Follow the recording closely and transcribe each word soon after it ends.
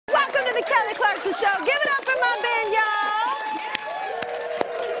Clarkson Show. Give it up for my band, y'all.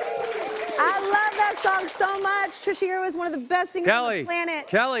 I love that song so much. Trisha Hero is one of the best singers on the planet.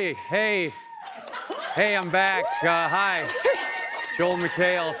 Kelly, hey. Hey, I'm back. Hi. Joel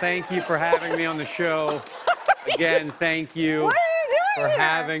McHale, thank you for having me on the show. Again, thank you. What are you doing for here?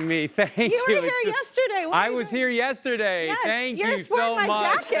 having me. Thank you. You were here yesterday. I was here yesterday. Yes, Thank you're you so sporting my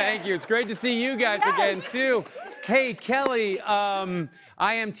much. jacket. Thank you. It's great to see you guys Yes. again, too. Hey, Kelly, I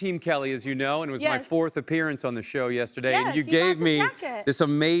am Team Kelly, as you know, and it was my 4th appearance on the show yesterday. Yes, and you you gave got the me jacket. this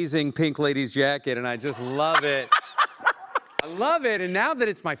amazing pink ladies jacket, and I just love it. I love it, and now that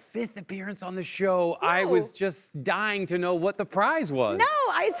it's my 5th appearance on the show, I was just dying to know what the prize was. No,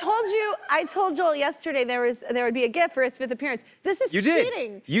 I told Joel yesterday there would be a gift for his 5th appearance. This is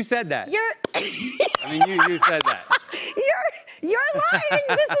cheating. Did. You said that. You're I mean, you said that. You're lying.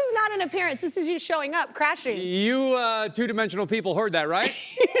 This is not an appearance. This is you showing up, crashing. You two-dimensional people heard that, right?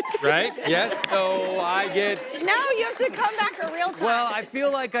 Right? Yes. So I get. Now you have to come back a real time. Well, I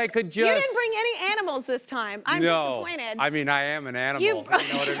feel like I could just. You didn't bring any animals this time. I'm disappointed. I mean, I am an animal. You know what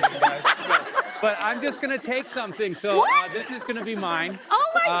I mean, guys? But I'm just gonna take something. So this is gonna be mine. Oh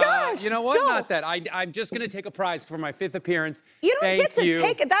my gosh! You know what? Joel. Not that. I'm just gonna take a prize for my 5th appearance. You don't Thank get to you.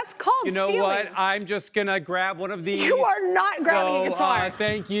 take it. That's called stealing. You know what? I'm just gonna grab one of these. You are not grabbing a guitar.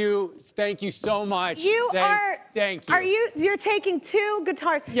 Thank you. Thank you so much. Thank you. You're taking 2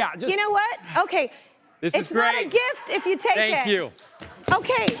 guitars. Yeah. Just, you know what? Okay. This is great. It's not a gift if you take it. Thank you.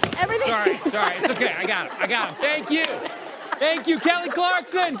 Okay. Everything. Sorry. It's okay. I got him. Thank you. Thank you, Kelly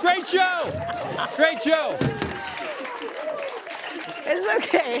Clarkson. Great show. Great show. It's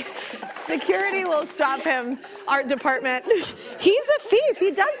okay. Security will stop him. Art department. He's a thief.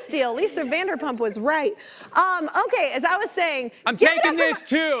 He does steal. Lisa Vanderpump was right. Okay, as I was saying. I'm taking this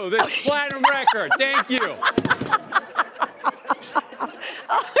too. This platinum record. Thank you.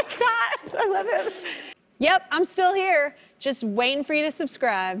 Oh my God, I love him. Yep, I'm still here, just waiting for you to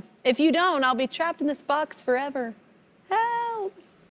subscribe. If you don't, I'll be trapped in this box forever.